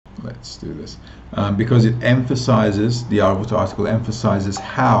let's do this, because it emphasizes, the Arvut article emphasizes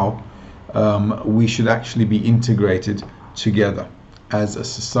how we should actually be integrated together as a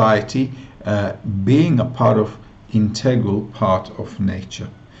society, being a part of, integral part of nature.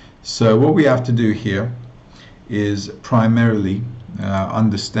 So what we have to do here is primarily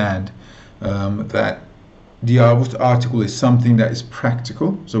understand that the Arvut article is something that is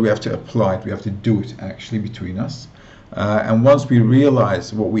practical, so we have to apply it, we have to do it actually between us. And once we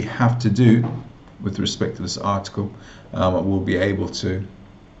realize what we have to do with respect to this article, we'll be able to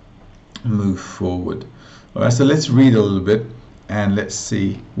move forward. All right, so let's read a little bit and let's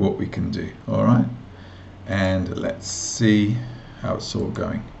see what we can do. All right, and let's see how it's all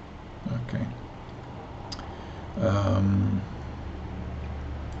going. Okay.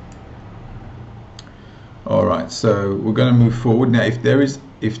 All right, so we're going to move forward now. If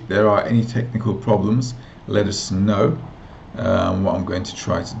there are any technical problems, let us know. What I'm going to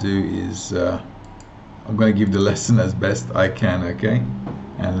try to do is I'm going to give the lesson as best I can, okay?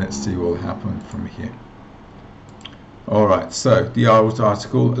 And let's see what will happen from here. All right, so the Arvut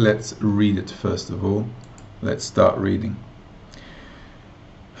article, let's read it first of all. Let's start reading.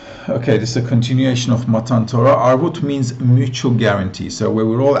 Okay, this is a continuation of Matan Torah. Arvut means mutual guarantee, so where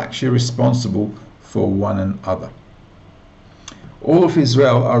we're all actually responsible for one another. All of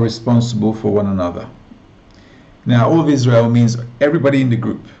Israel are responsible for one another. Now, all of Israel means everybody in the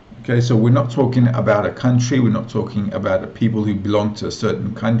group. Okay, so we're not talking about a country, we're not talking about a people who belong to a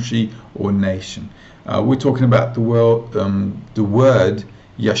certain country or nation. We're talking about the word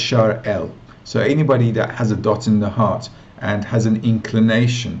Yashar El. So anybody that has a dot in the heart and has an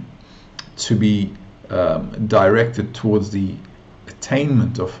inclination to be directed towards the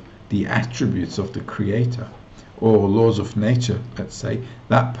attainment of the attributes of the Creator or laws of nature, let's say,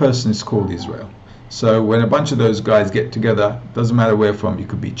 that person is called Israel. So when a bunch of those guys get together, doesn't matter where from, you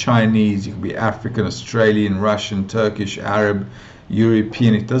could be Chinese, you could be African, Australian, Russian, Turkish, Arab,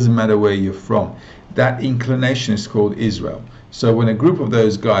 European, it doesn't matter where you're from. That inclination is called Israel. So when a group of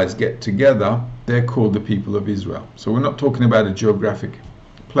those guys get together, they're called the people of Israel. So we're not talking about a geographic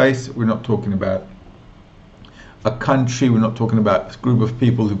place, we're not talking about a country, we're not talking about a group of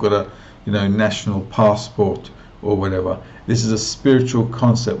people who've got a national passport or whatever. This is a spiritual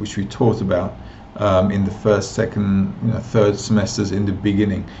concept which we taught about in the first, second, third semesters in the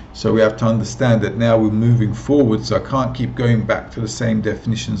beginning. So we have to understand that now we're moving forward, so I can't keep going back to the same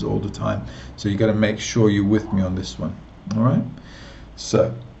definitions all the time. So you got to make sure you're with me on this one. All right,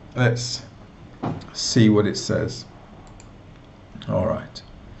 so let's see what it says. All right,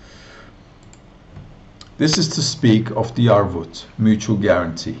 this is to speak of the Arvut, mutual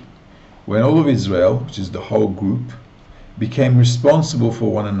guarantee, when all of Israel, which is the whole group, became responsible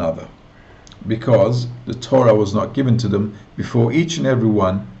for one another, because the Torah was not given to them before each and every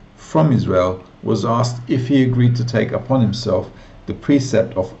one from Israel was asked if he agreed to take upon himself the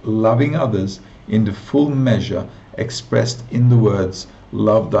precept of loving others in the full measure expressed in the words,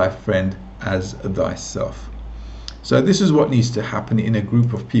 love thy friend as thyself. So this is what needs to happen in a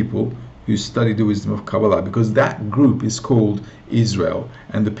group of people who study the wisdom of Kabbalah, because that group is called Israel,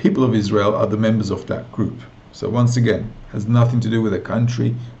 and the people of Israel are the members of that group. So once again, has nothing to do with a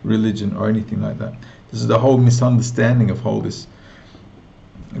country, religion, or anything like that. This is the whole misunderstanding of all this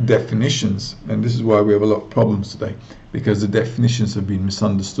definitions, and this is why we have a lot of problems today, because the definitions have been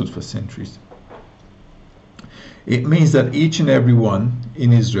misunderstood for centuries. It means that each and every one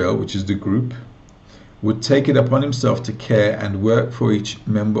in Israel, which is the group, would take it upon himself to care and work for each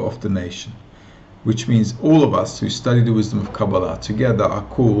member of the nation, which means all of us who study the wisdom of Kabbalah together are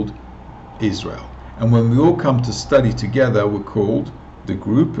called Israel. And when we all come to study together, we're called the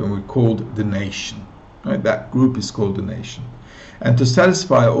group, and we're called the nation. Right? That group is called the nation. And to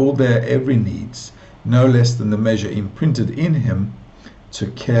satisfy all their every needs, no less than the measure imprinted in him,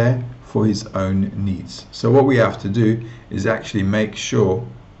 to care for his own needs. So what we have to do is actually make sure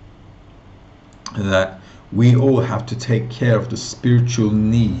that we all have to take care of the spiritual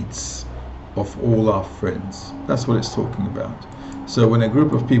needs of all our friends. That's what it's talking about. So when a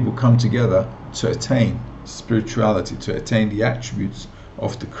group of people come together to attain spirituality, to attain the attributes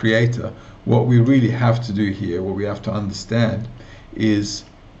of the Creator, what we really have to do here, what we have to understand, is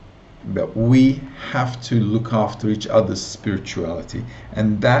that we have to look after each other's spirituality,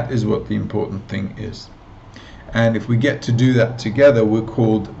 and that is what the important thing is. And if we get to do that together, we're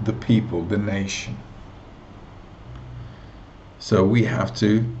called the people, the nation. So we have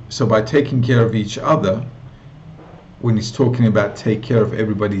to, so by taking care of each other, when he's talking about take care of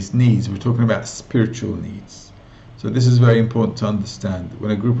everybody's needs, we're talking about spiritual needs. So this is very important to understand.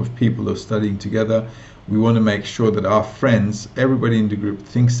 When a group of people are studying together, we want to make sure that our friends, everybody in the group,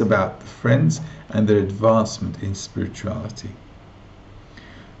 thinks about the friends and their advancement in spirituality.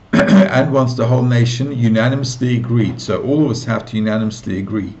 And once the whole nation unanimously agreed, so all of us have to unanimously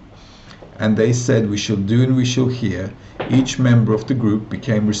agree, and they said, we shall do and we shall hear, each member of the group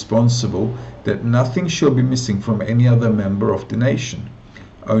became responsible that nothing shall be missing from any other member of the nation.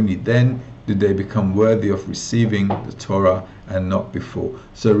 Only then did they become worthy of receiving the Torah and not before.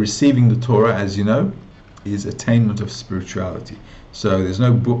 So receiving the Torah, as you know, is attainment of spirituality. So there's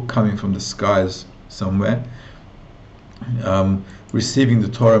no book coming from the skies somewhere. Receiving the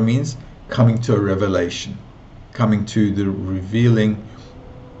Torah means coming to a revelation, coming to the revealing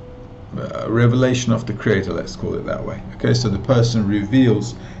revelation of the Creator, let's call it that way. Okay, so the person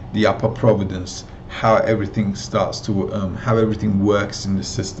reveals the upper providence, how everything starts to how everything works in the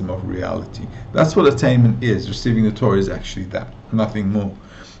system of reality. That's what attainment is. Receiving the Torah is actually that, nothing more.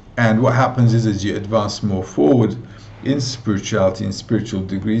 And what happens is, as you advance more forward in spirituality, in spiritual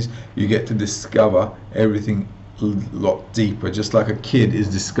degrees, you get to discover everything a lot deeper. Just like a kid is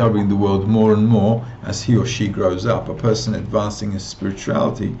discovering the world more and more as he or she grows up, a person advancing in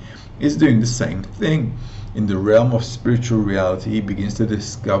spirituality is doing the same thing. In the realm of spiritual reality, he begins to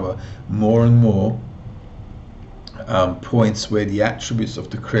discover more and more points where the attributes of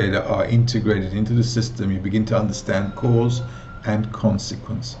the Creator are integrated into the system. You begin to understand cause and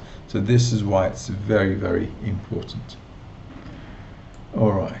consequence. So this is why it's very, very important.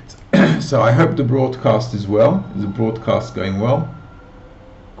 All right. So I hope the broadcast is well. Is the broadcast going well?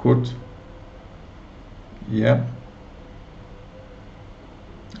 Good. Yeah.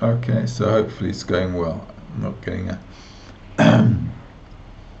 Okay, so hopefully it's going well. I'm not getting a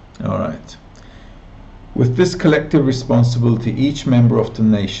all right. With this collective responsibility, each member of the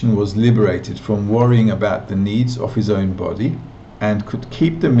nation was liberated from worrying about the needs of his own body and could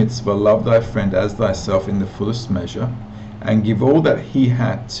keep the mitzvah, love thy friend as thyself, in the fullest measure, and give all that he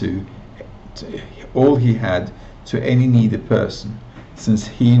had to any needy person, since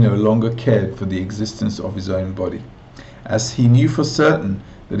he no longer cared for the existence of his own body, as he knew for certain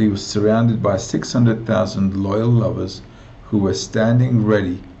that he was surrounded by 600,000 loyal lovers who were standing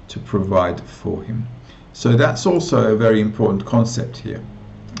ready to provide for him. So that's also a very important concept here.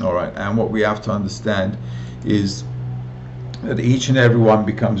 All right, and what we have to understand is that each and every one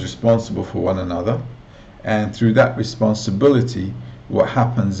becomes responsible for one another, and through that responsibility, what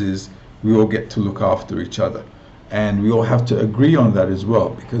happens is we all get to look after each other, and we all have to agree on that as well,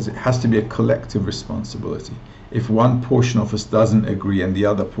 because it has to be a collective responsibility. If one portion of us doesn't agree and the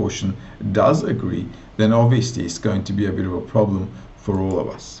other portion does agree, then obviously it's going to be a bit of a problem for all of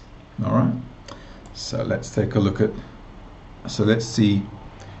us. All right, so let's take a look at, so let's see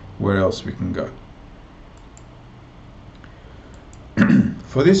where else we can go.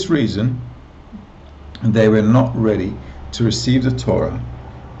 For this reason, they were not ready to receive the Torah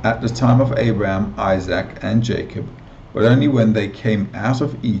at the time of Abraham, Isaac, and Jacob, but only when they came out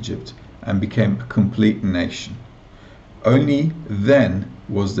of Egypt and became a complete nation. Only then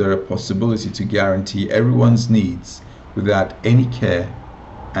was there a possibility to guarantee everyone's needs without any care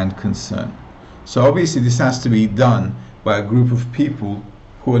and concern. So obviously this has to be done by a group of people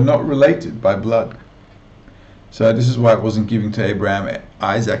who are not related by blood. So this is why it wasn't given to Abraham,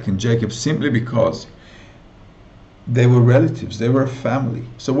 Isaac, and Jacob, simply because they were relatives, they were a family.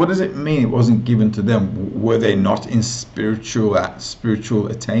 So what does it mean it wasn't given to them? Were they not in spiritual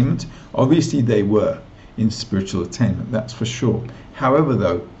attainment? Obviously they were in spiritual attainment, that's for sure. However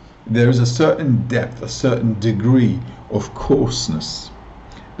though, there is a certain depth, a certain degree of coarseness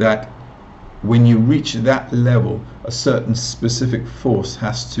that when you reach that level, a certain specific force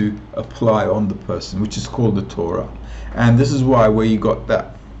has to apply on the person, which is called the Torah. And this is why where you got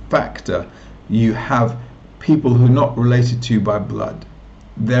that factor, you have people who are not related to you by blood.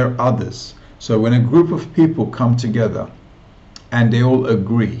 They're others. So when a group of people come together and they all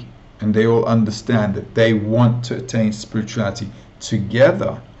agree and they all understand that they want to attain spirituality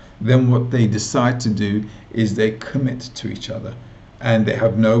together, then what they decide to do is they commit to each other, and they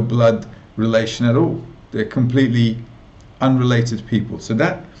have no blood relation at all. They're completely unrelated people. So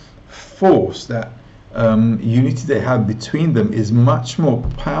that force, that unity they have between them is much more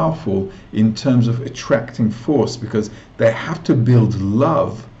powerful in terms of attracting force, because they have to build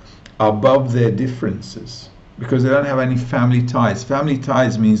love above their differences, because they don't have any family ties. Family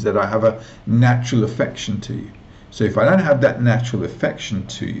ties means that I have a natural affection to you. So if I don't have that natural affection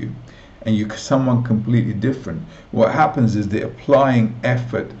to you and you're someone completely different, what happens is the applying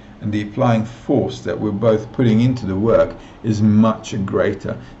effort and the applying force that we're both putting into the work is much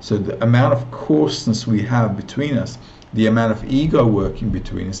greater. So the amount of coarseness we have between us, the amount of ego working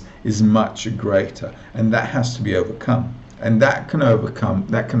between us, is much greater, and that has to be overcome. And that can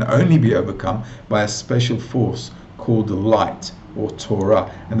only be overcome by a special force called the light, or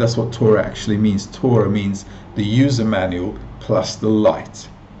Torah. And that's what Torah actually means. Torah means the user manual plus the light.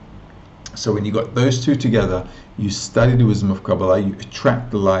 So when you got those two together, you study the wisdom of Kabbalah, you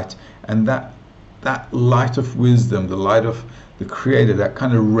attract the light, and that light of wisdom, the light of the Creator, that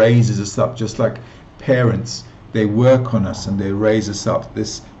kind of raises us up, just like parents, they work on us and they raise us up.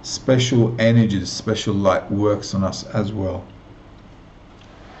 This special energy, this special light works on us as well.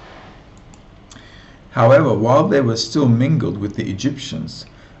 However, while they were still mingled with the Egyptians,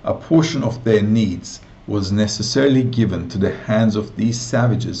 a portion of their needs was necessarily given to the hands of these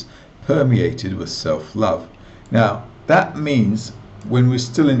savages permeated with self-love. Now, that means when we're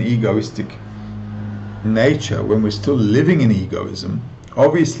still in egoistic nature, when we're still living in egoism,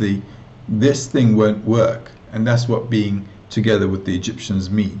 obviously this thing won't work. And that's what being together with the Egyptians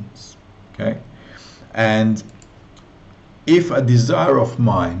means. Okay? And if a desire of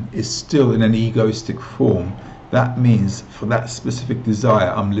mine is still in an egoistic form, that means for that specific desire,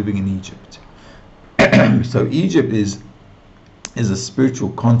 I'm living in Egypt. So Egypt is a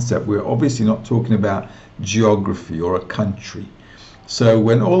spiritual concept. We're obviously not talking about geography or a country. So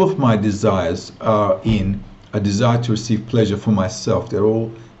when all of my desires are in a desire to receive pleasure for myself, they're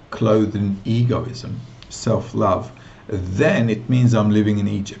all clothed in egoism, self-love, then it means I'm living in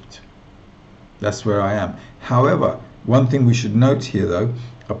Egypt. That's where I am. However, one thing we should note here though,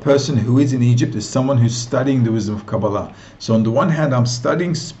 a person who is in Egypt is someone who's studying the wisdom of Kabbalah. So on the one hand, I'm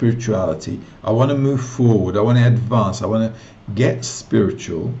studying spirituality. I want to move forward. I want to advance. I want to get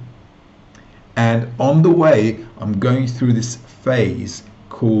spiritual. And on the way, I'm going through this phase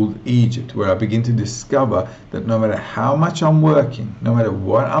called Egypt, where I begin to discover that no matter how much I'm working, no matter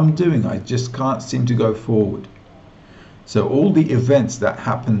what I'm doing, I just can't seem to go forward. So all the events that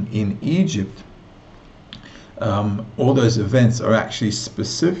happen in Egypt, all those events are actually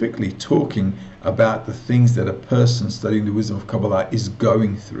specifically talking about the things that a person studying the wisdom of Kabbalah is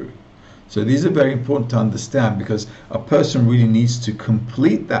going through. So these are very important to understand, because a person really needs to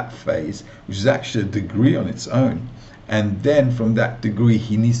complete that phase, which is actually a degree on its own. And then from that degree,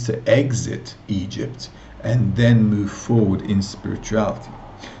 he needs to exit Egypt and then move forward in spirituality.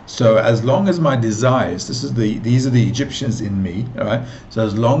 So as long as my desires, these are the Egyptians in me, all right? So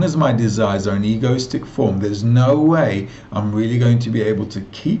as long as my desires are in egoistic form, there's no way I'm really going to be able to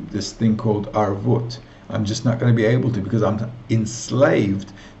keep this thing called Arvut. I'm just not going to be able to, because I'm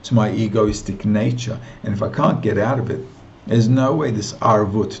enslaved to my egoistic nature. And if I can't get out of it, there's no way this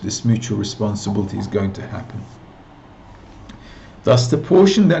Arvut, this mutual responsibility, is going to happen. Thus, the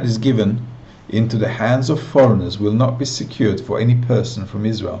portion that is given into the hands of foreigners will not be secured for any person from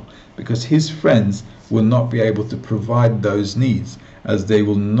Israel, because his friends will not be able to provide those needs, as they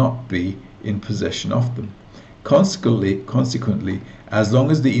will not be in possession of them. Consequently, as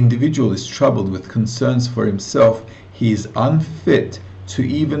long as the individual is troubled with concerns for himself, he is unfit to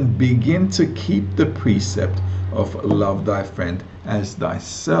even begin to keep the precept of love thy friend as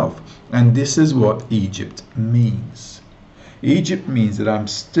thyself. And this is what Egypt means. Egypt means that I'm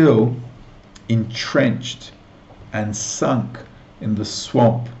still entrenched and sunk in the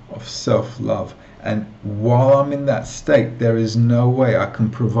swamp of self-love. And while I'm in that state, there is no way I can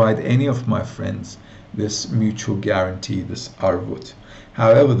provide any of my friends this mutual guarantee, this Arvut.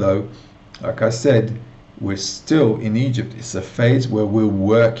 However, though, like I said, we're still in Egypt. It's a phase where we're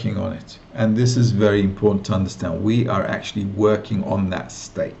working on it. And this is very important to understand. We are actually working on that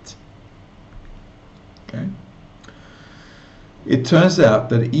state. Okay? It turns out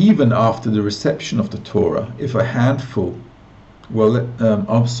that even after the reception of the Torah, if a handful,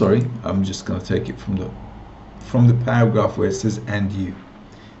 I'm sorry, I'm just going to take it from the paragraph where it says "and you."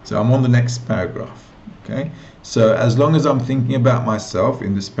 So I'm on the next paragraph. Okay. So as long as I'm thinking about myself,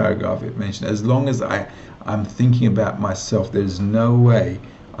 in this paragraph it mentioned, as long as I'm thinking about myself, there's no way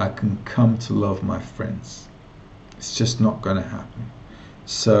I can come to love my friends. It's just not going to happen.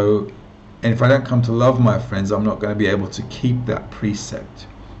 So. And if I don't come to love my friends, I'm not going to be able to keep that precept.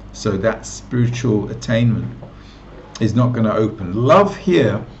 So that spiritual attainment is not going to open. Love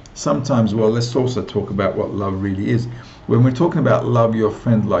here, sometimes, well, let's also talk about what love really is. When we're talking about love your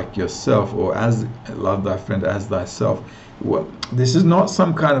friend like yourself, or as love thy friend as thyself, well, this is not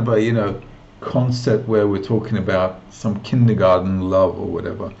some kind of a, concept where we're talking about some kindergarten love or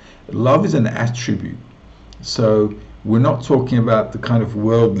whatever. Love is an attribute. So we're not talking about the kind of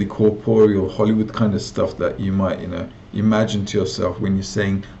worldly, corporeal, Hollywood kind of stuff that you might, imagine to yourself when you're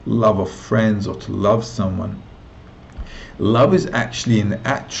saying love of friends or to love someone. Love is actually an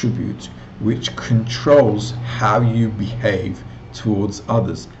attribute which controls how you behave towards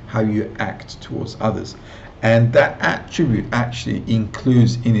others, how you act towards others. And that attribute actually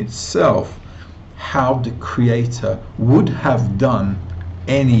includes in itself how the Creator would have done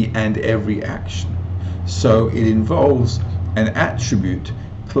any and every action. So it involves an attribute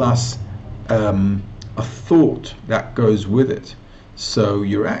plus a thought that goes with it. So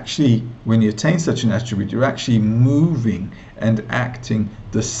you're actually, when you attain such an attribute, you're actually moving and acting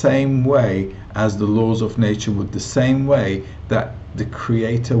the same way as the laws of nature would, the same way that the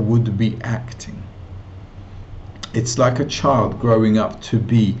Creator would be acting. It's like a child growing up to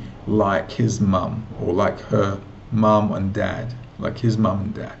be like his mum, or like her mum and dad, like his mum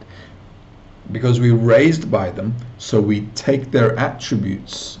and dad. Because we're raised by them, so we take their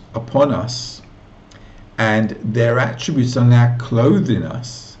attributes upon us, and their attributes are now clothed in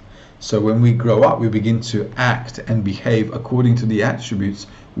us. So when we grow up, we begin to act and behave according to the attributes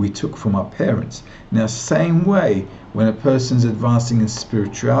we took from our parents. Now, same way, when a person's advancing in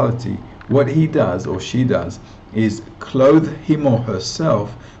spirituality, what he does or she does is clothe him or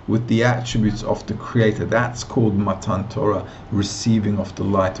herself with the attributes of the Creator. That's called Matan Torah, receiving of the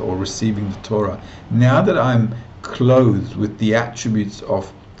light or receiving the Torah. Now that I'm clothed with the attributes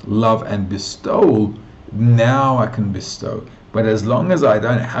of love and bestowal, now I can bestow. But as long as I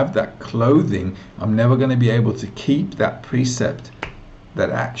don't have that clothing, I'm never going to be able to keep that precept, that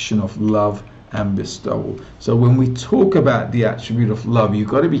action of love and bestowal. So when we talk about the attribute of love, you've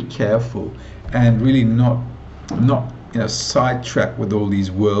got to be careful and really not sidetrack with all these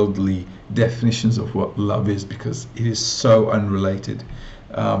worldly definitions of what love is, because it is so unrelated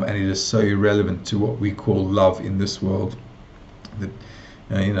and it is so irrelevant to what we call love in this world that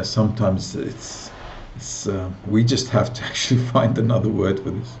sometimes it's we just have to actually find another word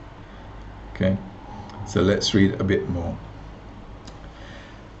for this. Okay, so let's read a bit more.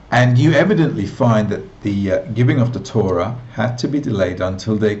 And you evidently find that the giving of the Torah had to be delayed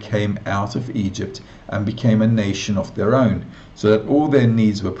until they came out of Egypt and became a nation of their own, so that all their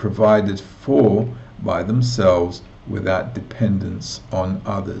needs were provided for by themselves without dependence on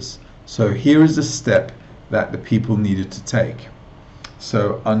others. So here is the step that the people needed to take.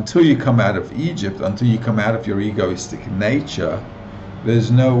 So until you come out of Egypt, until you come out of your egoistic nature, there's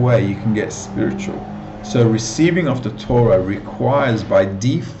no way you can get spiritual. So receiving of the Torah requires by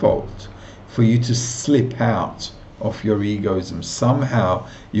default for you to slip out of your egoism. Somehow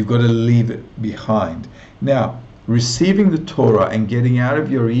you've got to leave it behind. Now, receiving the Torah and getting out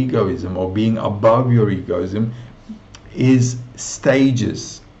of your egoism or being above your egoism is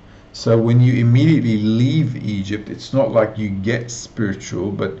stages. So when you immediately leave Egypt, it's not like you get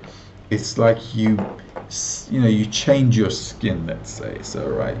spiritual, but it's like you change your skin, let's say. So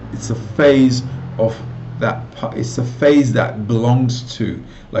right, it's a phase of that. It's a phase that belongs to,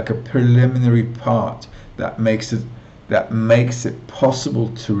 like a preliminary part that makes it possible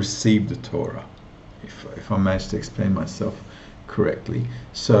to receive the Torah. If I manage to explain myself correctly.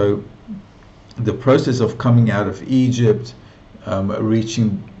 So the process of coming out of Egypt,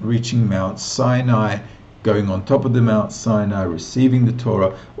 reaching Mount Sinai, going on top of the Mount Sinai, receiving the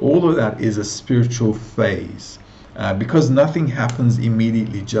Torah, all of that is a spiritual phase. Because nothing happens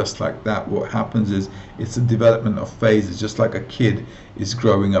immediately just like that. What happens is it's a development of phases, just like a kid is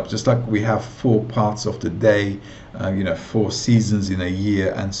growing up, just like we have 4 parts of the day, 4 seasons in a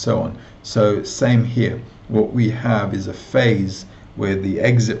year, and so on. So same here. What we have is a phase where the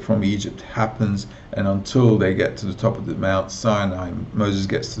exit from Egypt happens, and until they get to the top of the Mount Sinai, Moses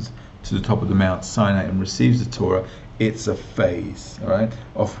gets to the top of the Mount Sinai and receives the Torah, it's a phase, all right,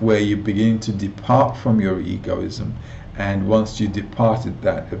 of where you begin to depart from your egoism. And once you departed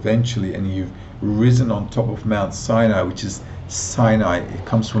that eventually, and you've risen on top of Mount Sinai, which is Sinai, it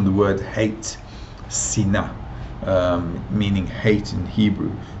comes from the word hate, Sina, meaning hate in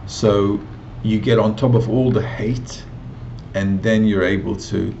Hebrew. So you get on top of all the hate, and then you're able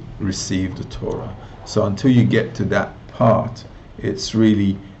to receive the Torah. So until you get to that part, it's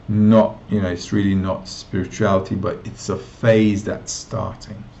really not, it's really not spirituality, but it's a phase that's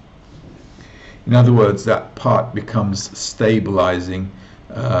starting. In other words, that part becomes stabilizing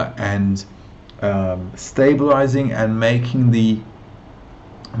and making the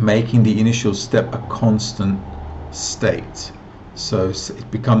initial step a constant state. So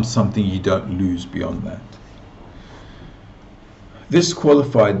it becomes something you don't lose beyond that. This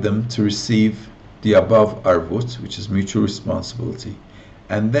qualified them to receive the above Arvut, which is mutual responsibility,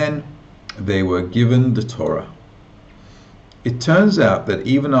 and then they were given the Torah. It turns out that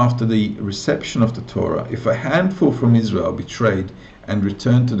even after the reception of the Torah, if a handful from Israel betrayed and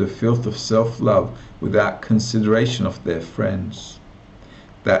returned to the filth of self-love without consideration of their friends,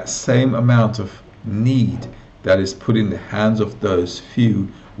 that same amount of need that is put in the hands of those few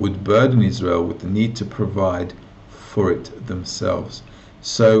would burden Israel with the need to provide for it themselves.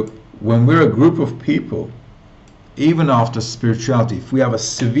 So when we're a group of people, even after spirituality, if we have a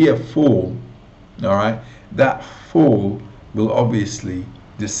severe fall, all right, that fall will obviously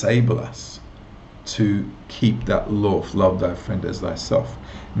disable us to keep that law of love thy friend as thyself.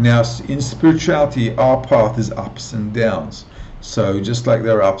 Now, in spirituality, our path is ups and downs. So just like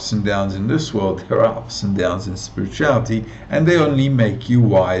there are ups and downs in this world, there are ups and downs in spirituality, and they only make you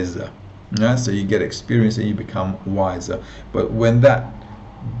wiser. Yeah? So you get experience and you become wiser. But when that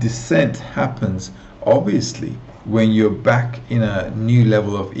descent happens, obviously, when you're back in a new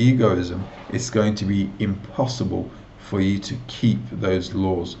level of egoism, it's going to be impossible for you to keep those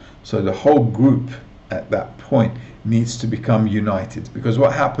laws. So the whole group at that point needs to become united, because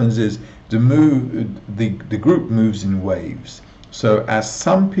what happens is the group moves in waves. So as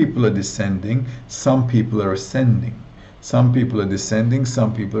some people are descending, some people are ascending. Some people are descending,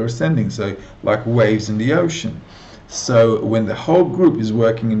 some people are ascending. So like waves in the ocean. So when the whole group is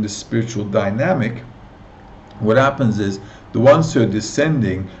working in the spiritual dynamic, what happens is the ones who are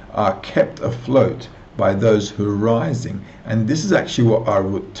descending are kept afloat by those who are rising. And this is actually what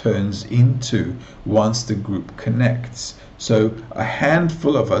Arvut turns into once the group connects. So a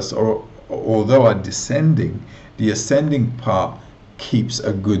handful of us, although are descending, the ascending part keeps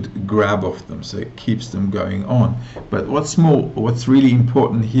a good grab of them, so it keeps them going on. But what's really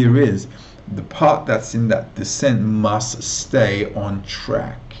important here is the part that's in that descent must stay on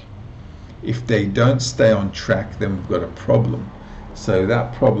track. If they don't stay on track, then we've got a problem. So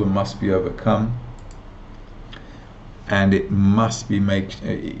that problem must be overcome, and it must be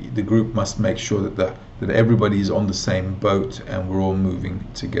the group must make sure that everybody is on the same boat and we're all moving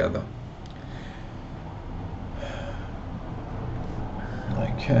together.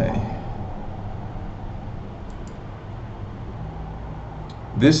 Okay.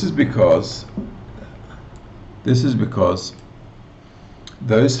 This is because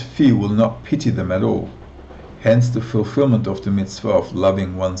those few will not pity them at all. Hence the fulfillment of the mitzvah of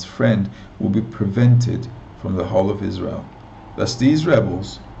loving one's friend will be prevented from the whole of Israel. Thus these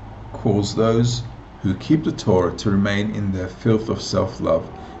rebels cause those who keep the Torah to remain in their filth of self-love,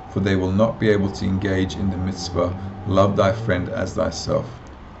 for they will not be able to engage in the mitzvah, love thy friend as thyself,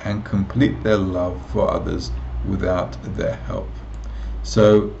 and complete their love for others without their help.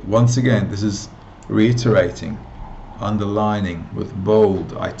 So once again, this is reiterating, underlining with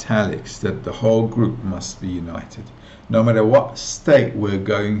bold italics that the whole group must be united. No matter what state we're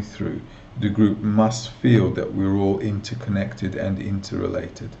going through, the group must feel that we're all interconnected and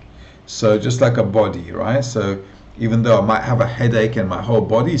interrelated. So just like a body, right? So even though I might have a headache and my whole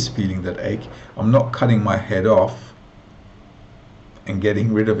body is feeling that ache, I'm not cutting my head off and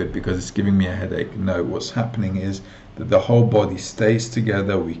getting rid of it because it's giving me a headache. No, what's happening is that the whole body stays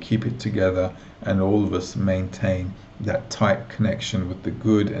together, we keep it together, and all of us maintain that tight connection with the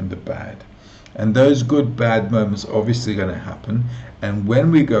good and the bad. And those good bad moments are obviously going to happen, and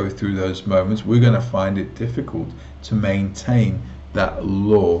when we go through those moments, we're going to find it difficult to maintain that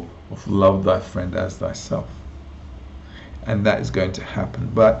law of love thy friend as thyself. And that is going to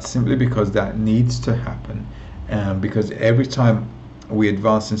happen, but simply because that needs to happen, because every time we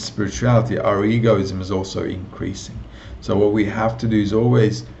advance in spirituality, our egoism is also increasing. So what we have to do is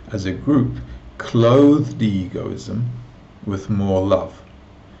always, as a group, clothe the egoism with more love.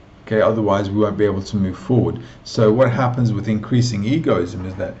 Okay, otherwise we won't be able to move forward. So what happens with increasing egoism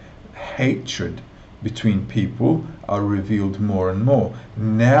is that hatred between people are revealed more and more.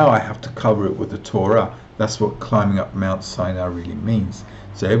 Now I have to cover it with the Torah. That's what climbing up Mount Sinai really means.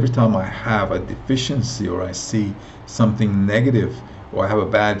 So every time I have a deficiency, or I see something negative, or I have a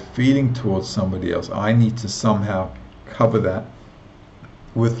bad feeling towards somebody else, I need to somehow cover that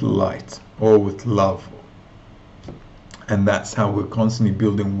with light or with love. And that's how we're constantly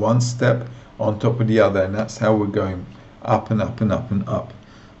building one step on top of the other, and that's how we're going up and up and up and up.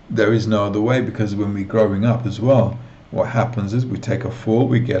 There is no other way, because when we're growing up as well, what happens is we take a fall,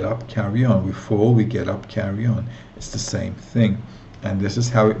 we get up, carry on. We fall, we get up, carry on. It's the same thing. And this is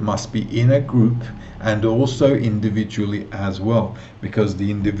how it must be in a group, and also individually as well, because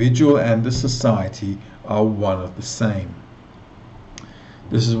the individual and the society are one of the same.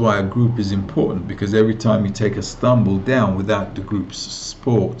 This is why a group is important, because every time you take a stumble down without the group's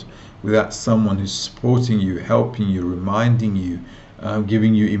support, without someone who's supporting you, helping you, reminding you,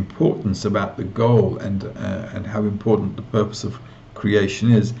 giving you importance about the goal and how important the purpose of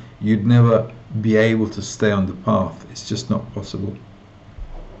creation is, you'd never be able to stay on the path. It's just not possible.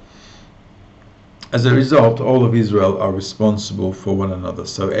 As a result, all of Israel are responsible for one another.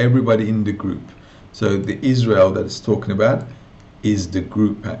 So everybody in the group. So the Israel that it's talking about is the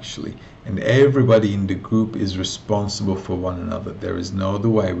group actually. And everybody in the group is responsible for one another. There is no other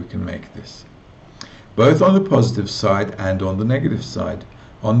way we can make this. Both on the positive side and on the negative side.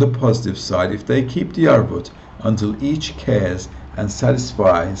 On the positive side, if they keep the Arvut until each cares and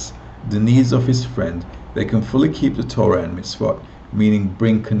satisfies the needs of his friend, they can fully keep the Torah and Mitzvot, meaning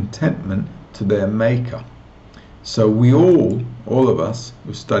bring contentment to their maker. So we all of us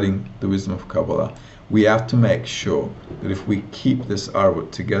who are studying the wisdom of Kabbalah, we have to make sure that if we keep this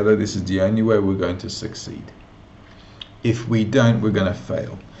Arvut together, this is the only way we're going to succeed. If we don't, we're going to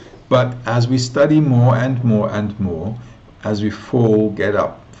fail. But as we study more and more and more, as we fall, get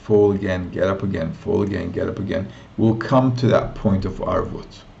up, fall again, get up again, fall again, get up again, we'll come to that point of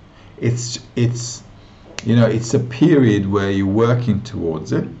Arvut. It's a period where you're working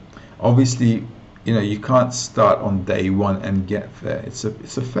towards it. Obviously, you can't start on day one and get there. It's a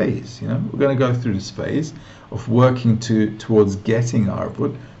phase. We're going to go through this phase of working towards getting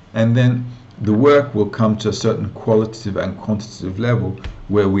Arvut, and then the work will come to a certain qualitative and quantitative level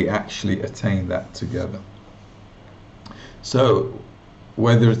where we actually attain that together. So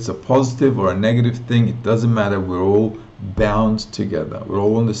whether it's a positive or a negative thing, it doesn't matter. We're all bound together. We're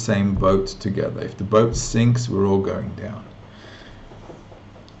all on the same boat together. If the boat sinks, we're all going down.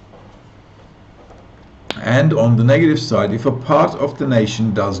 And on the negative side, if a part of the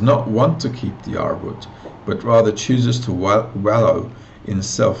nation does not want to keep the Arvut, but rather chooses to wallow in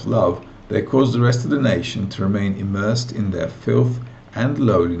self-love, they cause the rest of the nation to remain immersed in their filth and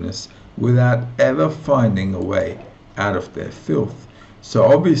lowliness without ever finding a way out of their filth. So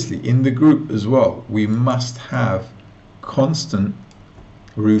obviously in the group as well, we must have constant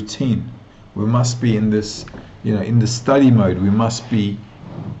routine. We must be in this, in the study mode. We must be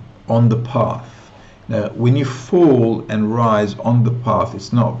on the path. Now, when you fall and rise on the path,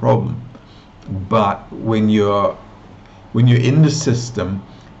 it's not a problem. But when you're in the system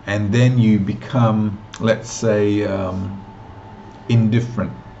and then you become, let's say,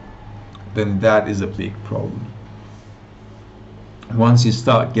 indifferent, then that is a big problem. Once you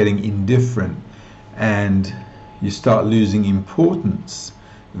start getting indifferent and you start losing importance,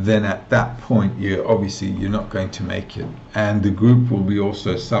 then at that point you're not going to make it, and the group will be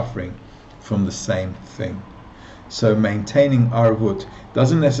also suffering from the same thing. So maintaining Arvut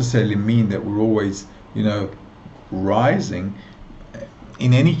doesn't necessarily mean that we're always rising.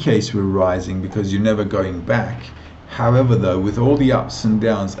 In any case we're rising because you're never going back. However, though, with all the ups and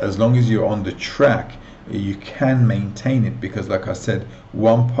downs, as long as you're on the track, you can maintain it, because like I said,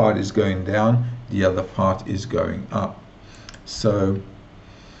 one part is going down, the other part is going up. So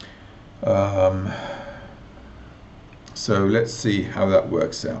so let's see how that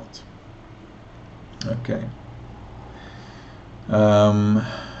works out. Okay. Are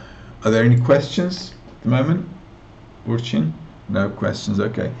there any questions at the moment, Burchin? No questions.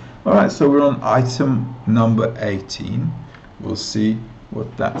 Okay. All right, so we're on item number 18. We'll see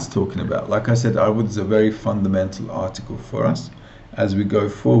what that's talking about. Like I said, Arvut is a very fundamental article for us. As we go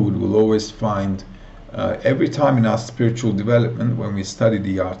forward, we'll always find every time in our spiritual development, when we study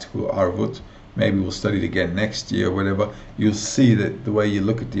the article Arvut, maybe we'll study it again next year or whatever, you'll see that the way you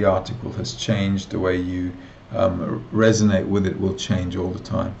look at the article has changed. The way you resonate with it will change all the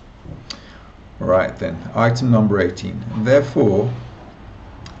time. All right then, item number 18. Therefore,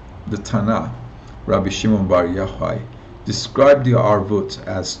 the Tana, Rabbi Shimon bar Yochai, described the Arvut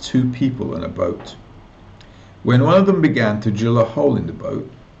as two people in a boat. When one of them began to drill a hole in the boat,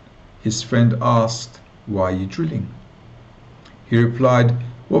 his friend asked, "Why are you drilling?" He replied,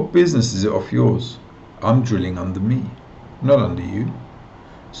 "What business is it of yours? I'm drilling under me, not under you."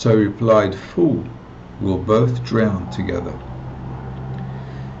 So he replied, "Fool, we'll both drown together."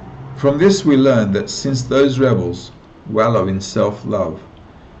 From this we learn that since those rebels wallow in self-love,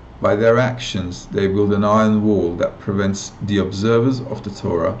 by their actions they build an iron wall that prevents the observers of the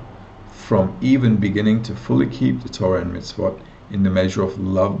Torah from even beginning to fully keep the Torah and Mitzvot in the measure of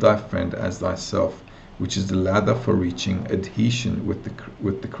love thy friend as thyself, which is the ladder for reaching adhesion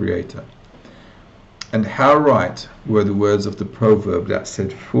with the Creator. And how right were the words of the proverb that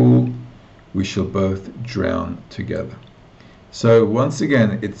said, "Fool, we shall both drown together." So once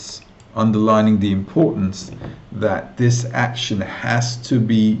again, it's underlining the importance that this action has to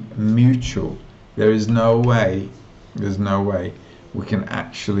be mutual. There's no way we can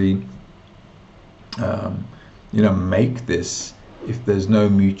actually make this if there's no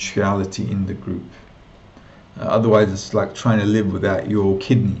mutuality in the group. Otherwise, it's like trying to live without your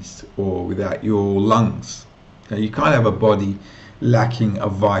kidneys or without your lungs. You can't have a body lacking a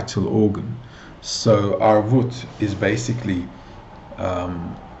vital organ. So Arvut is basically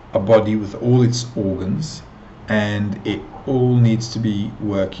a body with all its organs, and it all needs to be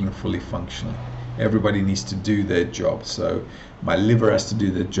working fully functionally. Everybody needs to do their job. So my liver has to do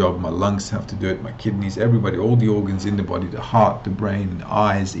their job, my lungs have to do it, my kidneys, everybody, all the organs in the body, the heart, the brain, the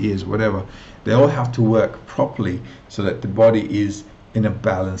eyes, ears, whatever, they all have to work properly so that the body is in a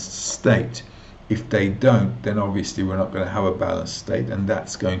balanced state. If they don't, then obviously we're not going to have a balanced state, and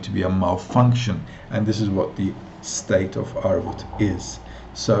that's going to be a malfunction. And this is what the state of Arvut is.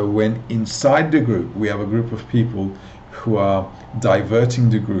 So when inside the group we have a group of people who are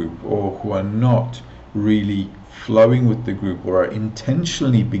diverting the group, or who are not really flowing with the group, or are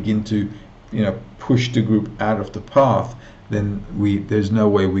intentionally begin to push the group out of the path, then there's no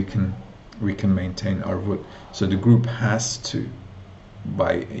way we can maintain Arvut. So the group has to,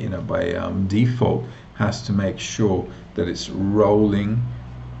 by default, has to make sure that it's rolling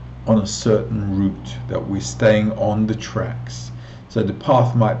on a certain route, that we're staying on the tracks. So the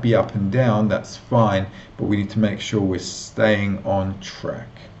path might be up and down, that's fine, but we need to make sure we're staying on track.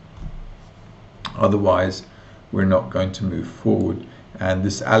 Otherwise, we're not going to move forward. And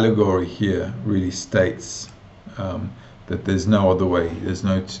this allegory here really states that there's no other way. There's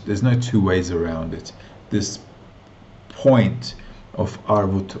no two ways around it. This point of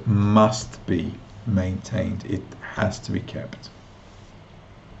Arvut must be maintained. It has to be kept.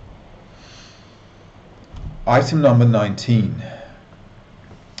 Item number 19.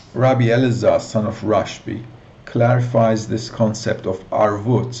 Rabbi Elazar, son of Rashbi, clarifies this concept of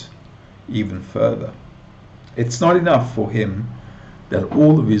Arvut even further. It's not enough for him that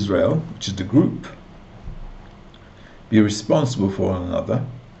all of Israel, which is the group, be responsible for one another,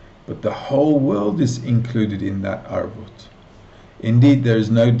 but the whole world is included in that Arvut. Indeed, there is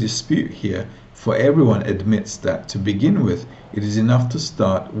no dispute here, for everyone admits that to begin with, it is enough to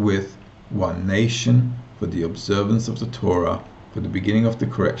start with one nation for the observance of the Torah, for the beginning of the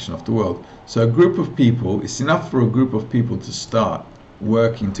correction of the world. So a group of people, it's enough for a group of people to start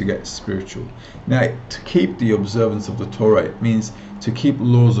working to get spiritual. Now, to keep the observance of the Torah, it means to keep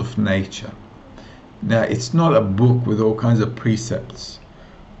laws of nature. Now, it's not a book with all kinds of precepts.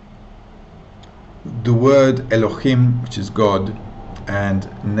 The word Elohim, which is God, and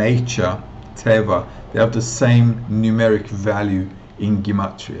nature, Teva, they have the same numeric value in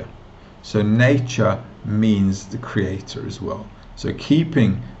Gematria. So nature means the creator as well. So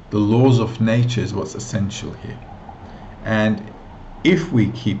keeping the laws of nature is what's essential here. And if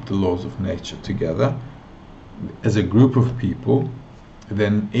we keep the laws of nature together as a group of people,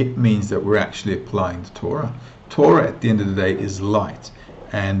 then it means that we're actually applying the Torah. Torah, at the end of the day, is light,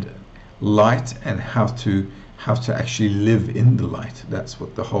 and how to actually live in the light. That's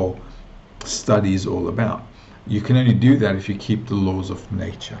what the whole study is all about. You can only do that if you keep the laws of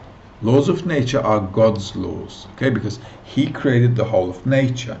nature. Laws of nature are God's laws, okay, because He created the whole of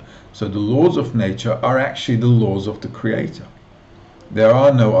nature. So the laws of nature are actually the laws of the Creator. There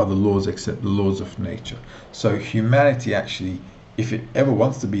are no other laws except the laws of nature. So humanity actually, if it ever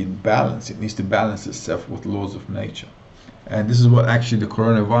wants to be in balance, it needs to balance itself with laws of nature. And this is what actually the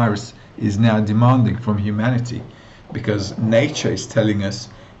coronavirus is now demanding from humanity, because nature is telling us,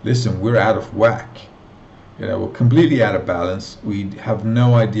 listen, we're out of whack. We're completely out of balance. We have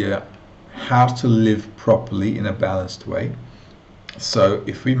no idea how to live properly in a balanced way. So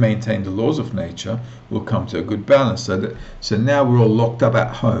if we maintain the laws of nature, we'll come to a good balance. So now we're all locked up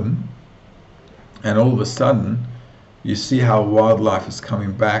at home, and all of a sudden you see how wildlife is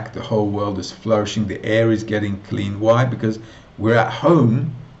coming back, the whole world is flourishing, the air is getting clean. Why? Because we're at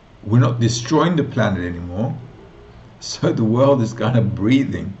home, we're not destroying the planet anymore, so the world is kind of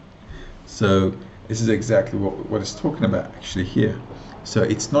breathing. So this is exactly what it's talking about actually here. So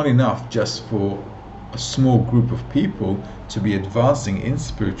it's not enough just for a small group of people to be advancing in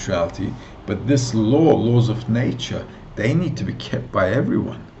spirituality, but this laws of nature, they need to be kept by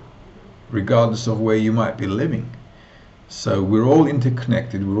everyone, regardless of where you might be living. So we're all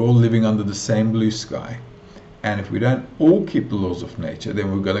interconnected, we're all living under the same blue sky, and if we don't all keep the laws of nature,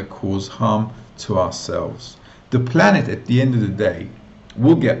 then we're going to cause harm to ourselves. The planet, at the end of the day,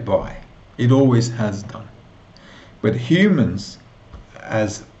 will get by. It always has done. But humans,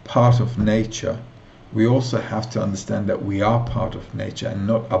 as part of nature, we also have to understand that we are part of nature and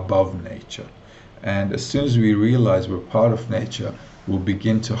not above nature. And as soon as we realize we're part of nature, we'll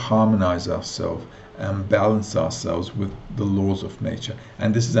begin to harmonize ourselves and balance ourselves with the laws of nature.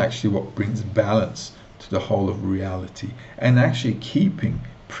 And this is actually what brings balance to the whole of reality. And actually keeping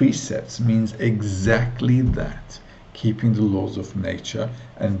precepts means exactly that, keeping the laws of nature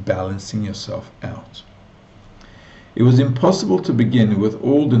and balancing yourself out. It was impossible to begin with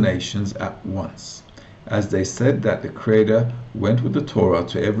all the nations at once, as they said that the Creator went with the Torah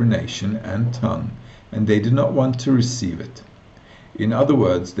to every nation and tongue, and they did not want to receive it. In other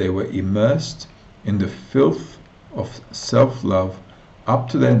words, they were immersed in the filth of self-love up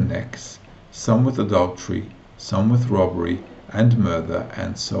to their necks, some with adultery, some with robbery and murder,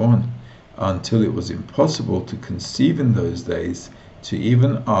 and so on, until it was impossible to conceive in those days, to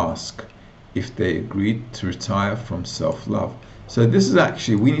even ask if they agreed to retire from self-love. So this is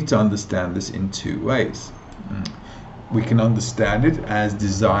actually, we need to understand this in two ways. We can understand it as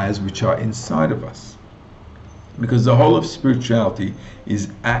desires which are inside of us, because the whole of spirituality is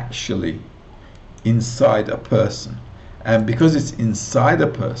actually inside a person. And because it's inside a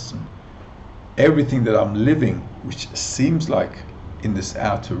person, everything that I'm living, which seems like in this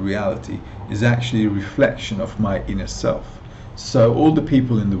outer reality, is actually a reflection of my inner self. So all the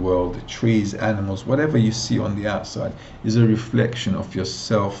people in the world, the trees, animals, whatever you see on the outside, is a reflection of your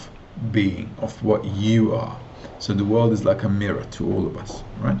self-being, of what you are. So the world is like a mirror to all of us,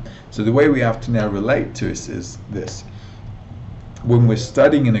 right? So the way we have to now relate to this is this. When we're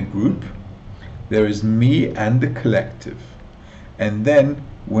studying in a group, there is me and the collective. And then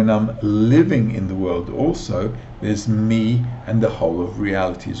when I'm living in the world also, there's me and the whole of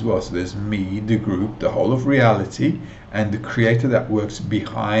reality as well. So there's me, the group, the whole of reality, and the Creator that works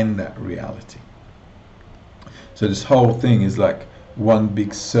behind that reality. So this whole thing is like one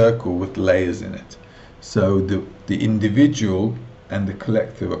big circle with layers in it. So the individual and the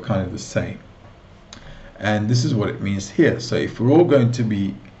collective are kind of the same. And this is what it means here. So if we're all going to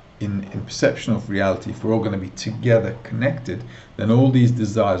be in perception of reality, if we're all going to be together, connected, then all these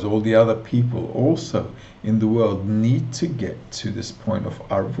desires, all the other people also in the world need to get to this point of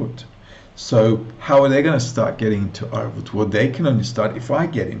Arvut. So how are they going to start getting into Arvut? Well, they can only start if I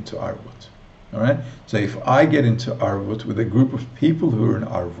get into Arvut. All right. So if I get into Arvut with a group of people who are in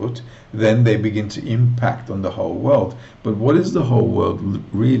Arvut, then they begin to impact on the whole world. But what is the whole world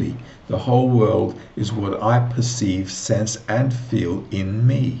really? The whole world is what I perceive, sense, and feel in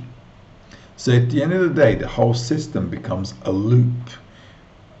me. So at the end of the day, the whole system becomes a loop.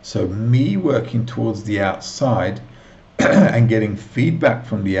 So me working towards the outside and getting feedback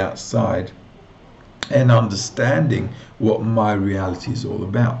from the outside and understanding what my reality is all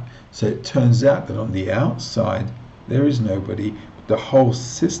about. So it turns out that on the outside, there is nobody. The whole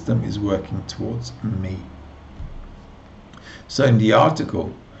system is working towards me. So in the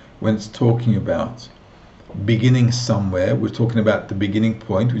article, when it's talking about beginning somewhere, we're talking about the beginning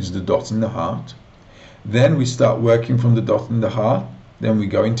point, which is the dot in the heart. Then we start working from the dot in the heart. Then we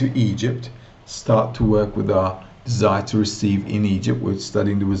go into Egypt, start to work with our desire to receive in Egypt. We're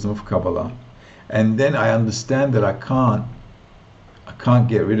studying the wisdom of Kabbalah. And then I understand that I can't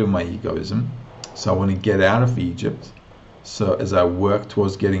get rid of my egoism. So I want to get out of Egypt. So as I work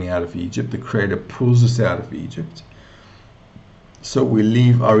towards getting out of Egypt, the Creator pulls us out of Egypt. So we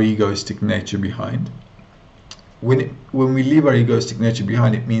leave our egoistic nature behind. When we leave our egoistic nature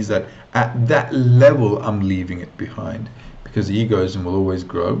behind, it means that at that level I'm leaving it behind, because egoism will always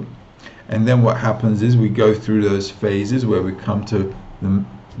grow. And then what happens is we go through those phases where we come to the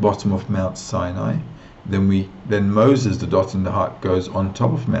bottom of Mount Sinai. Then Moses, the dot in the heart, goes on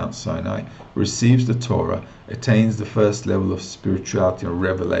top of Mount Sinai, receives the Torah, attains the first level of spirituality or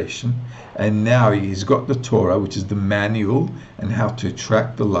revelation, and now he's got the Torah, which is the manual and how to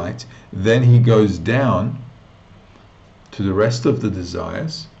attract the light. Then he goes down to the rest of the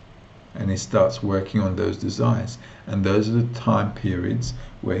desires and he starts working on those desires, and those are the time periods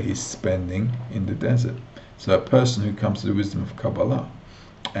where he's spending in the desert. So a person who comes to the wisdom of Kabbalah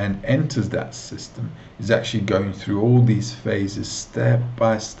and enters that system is actually going through all these phases step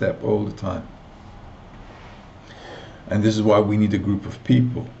by step all the time. And this is why we need a group of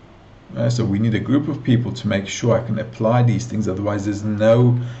people. So we need a group of people to make sure I can apply these things, otherwise there's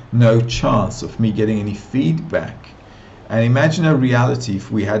no chance of me getting any feedback. And imagine a reality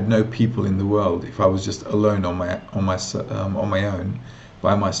if we had no people in the world, if I was just alone on my own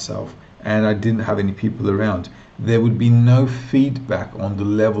by myself and I didn't have any people around. There would be no feedback on the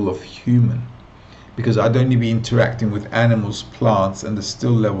level of human, because I'd only be interacting with animals, plants, and the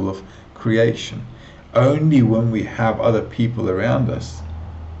still level of creation. Only when we have other people around us,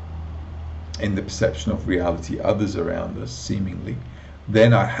 in the perception of reality, others around us seemingly,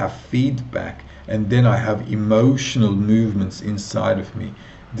 then I have feedback, and then I have emotional movements inside of me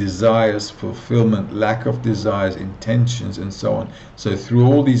desires, fulfillment, lack of desires, intentions, and so on. So through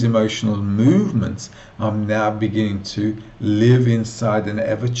all these emotional movements, I'm now beginning to live inside an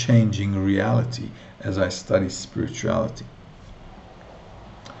ever-changing reality as I study spirituality.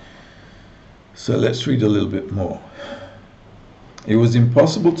 So let's read a little bit more. It was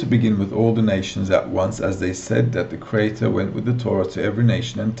impossible to begin with all the nations at once, as they said that the Creator went with the Torah to every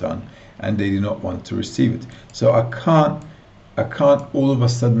nation and tongue, and they did not want to receive it. So I can't all of a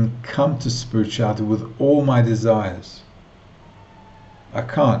sudden come to spirituality with all my desires. I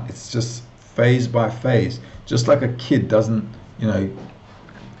can't. It's just phase by phase. Just like a kid doesn't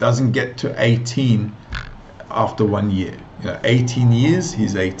get to 18 after 1 year. 18 years,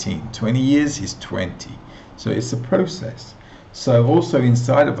 he's 18. 20 years, he's 20. So it's a process. So also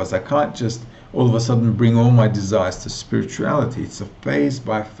inside of us, I can't just all of a sudden bring all my desires to spirituality. It's a phase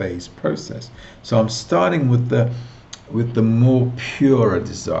by phase process. So I'm starting with the more purer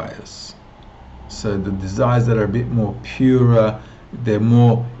desires. So the desires that are a bit more purer, they're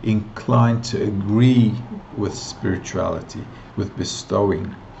more inclined to agree with spirituality, with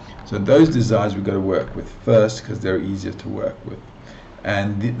bestowing. So those desires we've got to work with first, because they're easier to work with.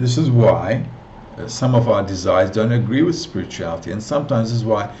 And this is why some of our desires don't agree with spirituality, and sometimes this is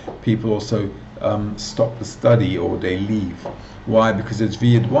why people also stop the study or they leave. Why? Because as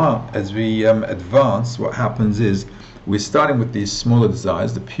we advance, what happens is we're starting with these smaller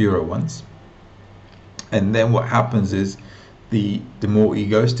desires, the purer ones, and then what happens is the more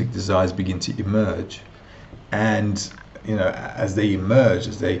egoistic desires begin to emerge, and as they emerge,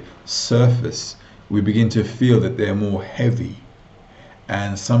 as they surface, we begin to feel that they're more heavy.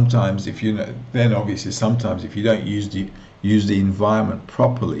 And sometimes sometimes if you don't use the environment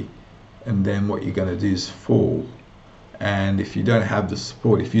properly, and then what you're going to do is fall. And if you don't have the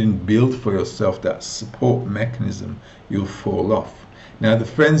support, if you didn't build for yourself that support mechanism, you'll fall off. Now the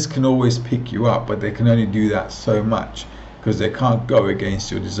friends can always pick you up, but they can only do that so much, because they can't go against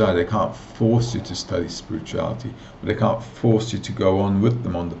your desire. They can't force you to study spirituality, but they can't force you to go on with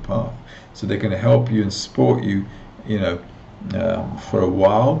them on the path. So they're going to help you and support you, for a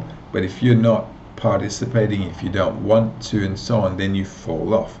while, but if you're not participating, if you don't want to, and so on, then you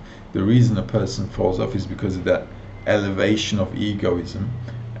fall off. The reason a person falls off is because of that elevation of egoism,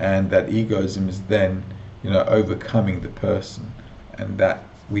 and that egoism is then overcoming the person, and that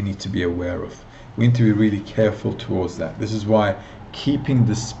we need to be aware of. We need to be really careful towards that. This is why keeping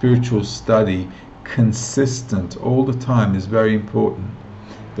the spiritual study consistent all the time is very important.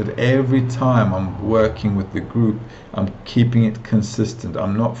 That every time I'm working with the group, I'm keeping it consistent.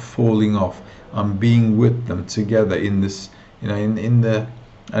 I'm not falling off. I'm being with them together in this,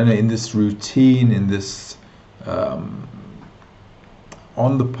 in this routine, in this on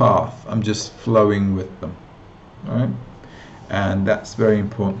the path. I'm just flowing with them, all right? And that's very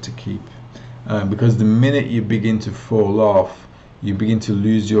important to keep, because the minute you begin to fall off, you begin to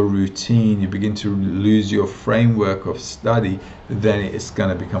lose your routine, you begin to lose your framework of study, then it's going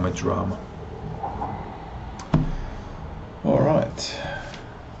to become a drama. All right,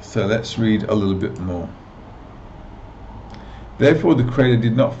 so let's read a little bit more. Therefore the Creator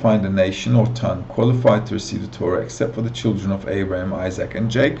did not find a nation or tongue qualified to receive the Torah except for the children of Abraham, Isaac,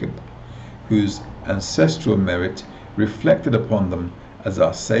 and Jacob, whose ancestral merit reflected upon them. As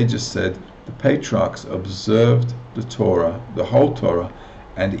our sages said, the patriarchs observed the Torah, the whole Torah,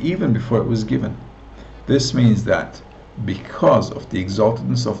 and even before it was given. This means that because of the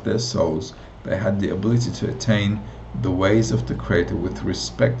exaltedness of their souls, they had the ability to attain the ways of the Creator with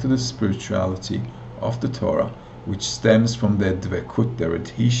respect to the spirituality of the Torah, which stems from their dvekut, their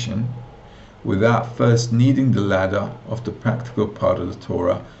adhesion, without first needing the ladder of the practical part of the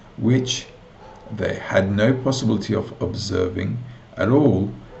Torah, which they had no possibility of observing at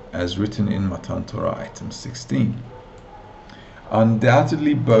all, as written in Matan Torah, item 16.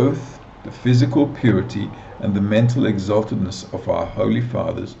 Undoubtedly, both the physical purity and the mental exaltedness of our holy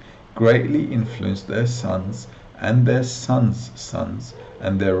fathers greatly influenced their sons and their sons' sons,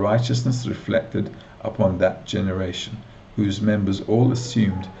 and their righteousness reflected upon that generation, whose members all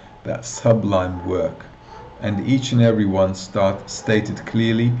assumed that sublime work, and each and every one stated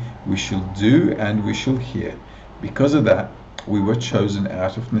clearly, "We shall do and we shall hear." Because of that, we were chosen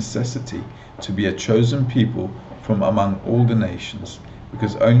out of necessity to be a chosen people from among all the nations,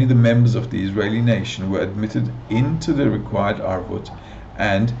 because only the members of the Israeli nation were admitted into the required Arvut,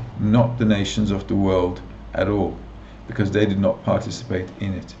 and not the nations of the world at all, because they did not participate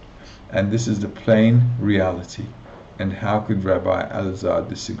in it. And this is the plain reality. And how could Rabbi Elazar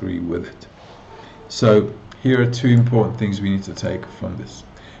disagree with it? So here are two important things we need to take from this.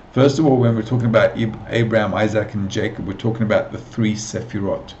 First of all, when we're talking about Abraham, Isaac, and Jacob, we're talking about the three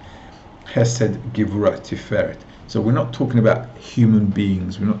Sephirot: Hesed, Gevurah, Tiferet. So we're not talking about human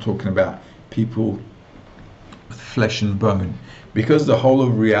beings. We're not talking about people with flesh and bone, because the whole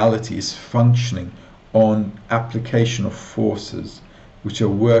of reality is functioning on application of forces which are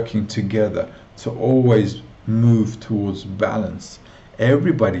working together to always move towards balance.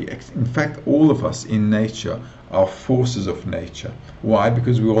 Everybody, in fact all of us in nature, are forces of nature. Why?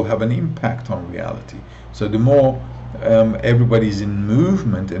 Because we all have an impact on reality. So the more everybody's in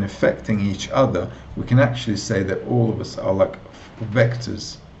movement and affecting each other, we can actually say that all of us are like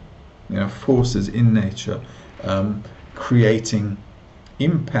vectors, forces in nature, creating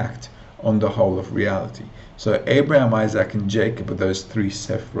impact on the whole of reality. So Abraham, Isaac, and Jacob are those three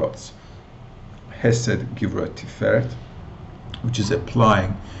Sephirots: Hesed, Gevurah, Tiferet, which is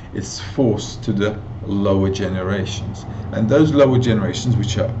applying its force to the lower generations. And those lower generations,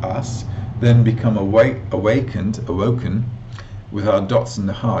 which are us, then become awoken with our dots in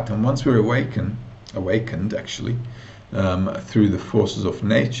the heart. And once we're awakened actually, through the forces of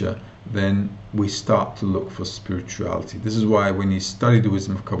nature, then we start to look for spirituality. This is why when you study the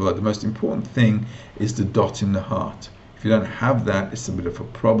wisdom of Kabbalah, the most important thing is the dot in the heart. If you don't have that, it's a bit of a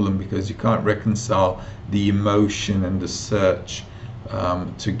problem, because you can't reconcile the emotion and the search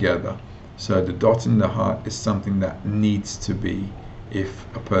together. So the dot in the heart is something that needs to be, if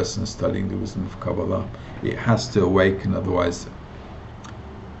a person is studying the wisdom of Kabbalah. It has to awaken, otherwise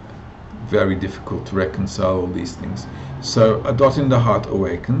very difficult to reconcile all these things. So a dot in the heart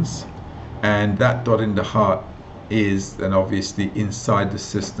awakens, and that dot in the heart is then obviously inside the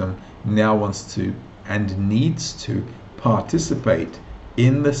system, now wants to and needs to participate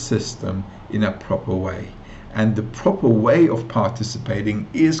in the system in a proper way. And the proper way of participating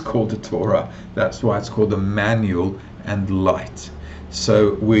is called the Torah. That's why it's called the manual and light.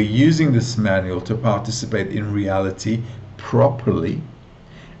 So we're using this manual to participate in reality properly.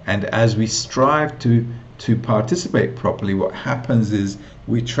 And as we strive to participate properly, what happens is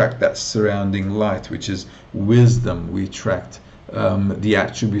we attract that surrounding light, which is wisdom. We attract the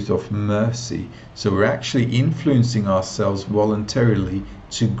attribute of mercy. So we're actually influencing ourselves voluntarily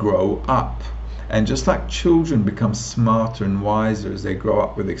to grow up. And just like children become smarter and wiser as they grow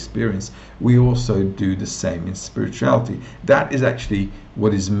up with experience, we also do the same in spirituality. That is actually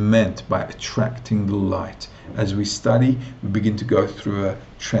what is meant by attracting the light. As we study, we begin to go through a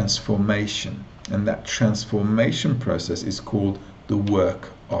transformation. And that transformation process is called the work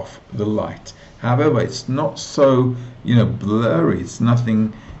of the light. However, it's not so, blurry. It's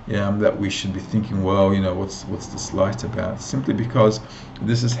nothing that we should be thinking, well, what's this light about? Simply because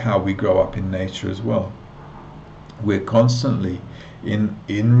this is how we grow up in nature as well. We're constantly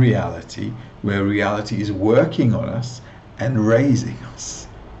in reality, where reality is working on us and raising us.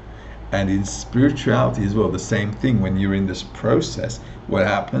 And in spirituality as well, the same thing. When you're in this process, what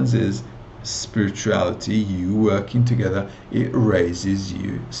happens is spirituality, you working together, it raises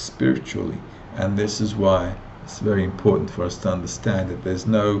you spiritually. And this is why it's very important for us to understand that there's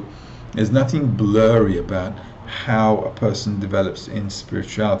nothing blurry about how a person develops in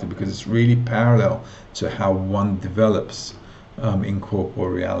spirituality, because it's really parallel to how one develops in corporeal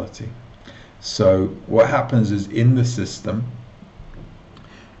reality. So what happens is, in the system,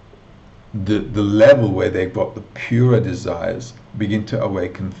 the level where they've got the purer desires begin to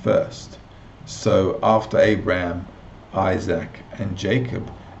awaken first. So after Abraham, Isaac, and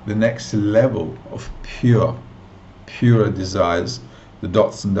Jacob, the next level of purer desires, the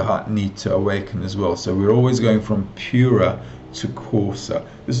dots in the heart, need to awaken as well. So we're always going from purer to coarser.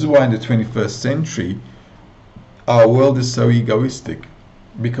 This is why in the 21st century our world is so egoistic,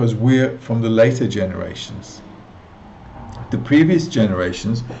 because we're from the later generations. The previous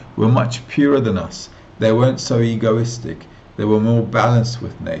generations were much purer than us. They weren't so egoistic. They were more balanced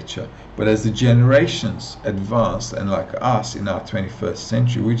with nature. But as the generations advanced, and like us in our 21st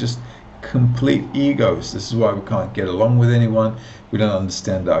century, we're just complete egos. This is why we can't get along with anyone. We don't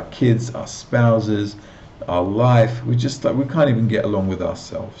understand our kids, our spouses, our life. We can't even get along with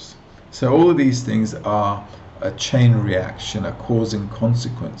ourselves. So all of these things are a chain reaction, a cause and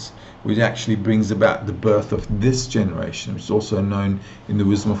consequence, which actually brings about the birth of this generation, which is also known in the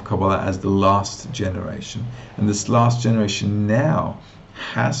wisdom of Kabbalah as the last generation. And this last generation now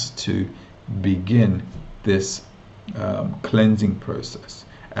has to begin this cleansing process.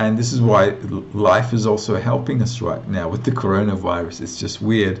 And this is why life is also helping us right now with the coronavirus. It's just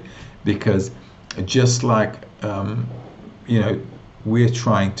weird, because just like we're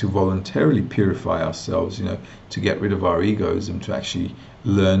trying to voluntarily purify ourselves, to get rid of our egos and to actually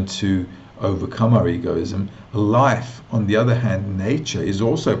learn to overcome our egoism. Life, on the other hand, nature, is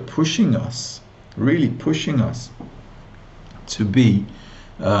also pushing us, really pushing us to be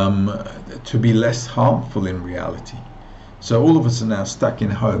less harmful in reality. So all of us are now stuck in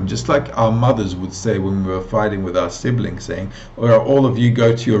home, just like our mothers would say when we were fighting with our siblings, saying, "Or all of you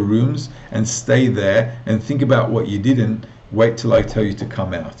go to your rooms and stay there and think about what you did and wait till I tell you to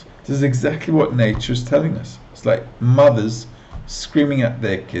come out." This is exactly what nature is telling us. It's like mothers screaming at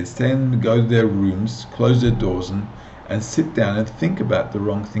their kids, telling them to go to their rooms, close their doors, and sit down and think about the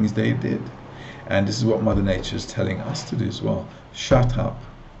wrong things they did. And this is what Mother Nature is telling us to do as well. Shut up,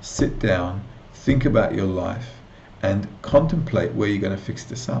 sit down, think about your life, and contemplate where you're going to fix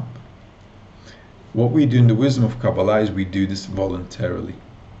this up. What we do in the wisdom of Kabbalah is we do this voluntarily.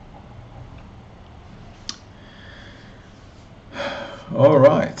 All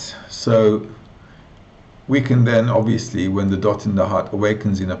right, so we can then, obviously, when the dot in the heart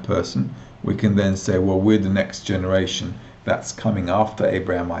awakens in a person, we can then say, well, we're the next generation that's coming after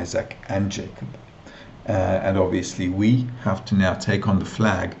Abraham, Isaac, and Jacob. And obviously we have to now take on the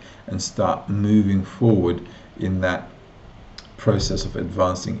flag and start moving forward in that process of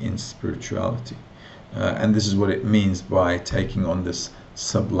advancing in spirituality. And this is what it means by taking on this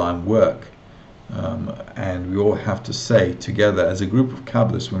sublime work. And we all have to say together, as a group of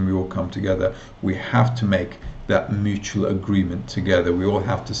Kabbalists, when we all come together, we have to make that mutual agreement together. We all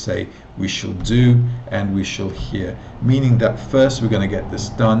have to say, we shall do and we shall hear. Meaning that first we're going to get this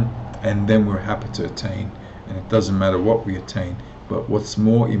done, and then we're happy to attain. And it doesn't matter what we attain, but what's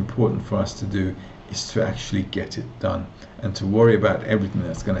more important for us to do is to actually get it done and to worry about everything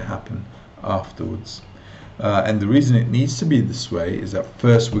that's going to happen afterwards. And the reason it needs to be this way is that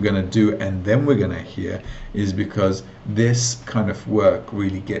first we're going to do and then we're going to hear, is because this kind of work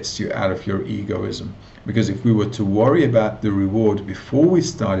really gets you out of your egoism. Because if we were to worry about the reward before we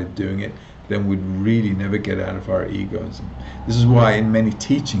started doing it, then we'd really never get out of our egoism. This is why in many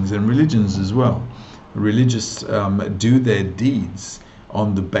teachings and religions as well, religious do their deeds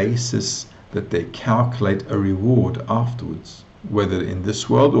on the basis that they calculate a reward afterwards, whether in this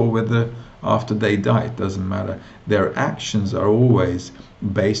world or whether after they die, it doesn't matter. Their actions are always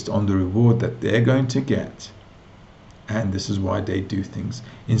based on the reward that they're going to get. And this is why they do things.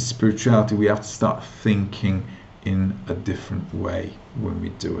 In spirituality, we have to start thinking in a different way when we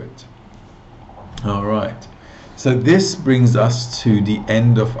do it. All right. So this brings us to the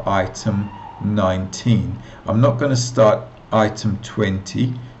end of item 19. I'm not going to start item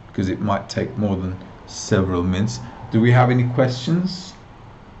 20 because it might take more than several minutes. Do we have any questions?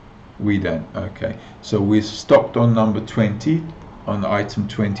 We don't. Okay. So we've stopped on number 20. On item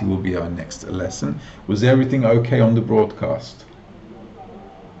 20 will be our next lesson. Was everything okay on the broadcast?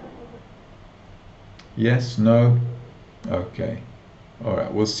 Yes? No? Okay. All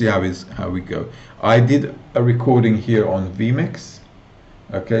right. We'll see how we go. I did a recording here on vMix.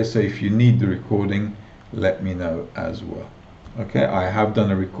 Okay. So if you need the recording, let me know as well. Okay. I have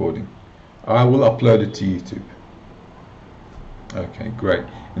done a recording. I will upload it to YouTube. Okay. Great.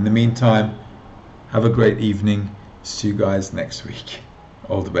 In the meantime, have a great evening. See you guys next week.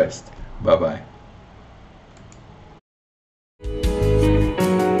 All the best. Bye-bye.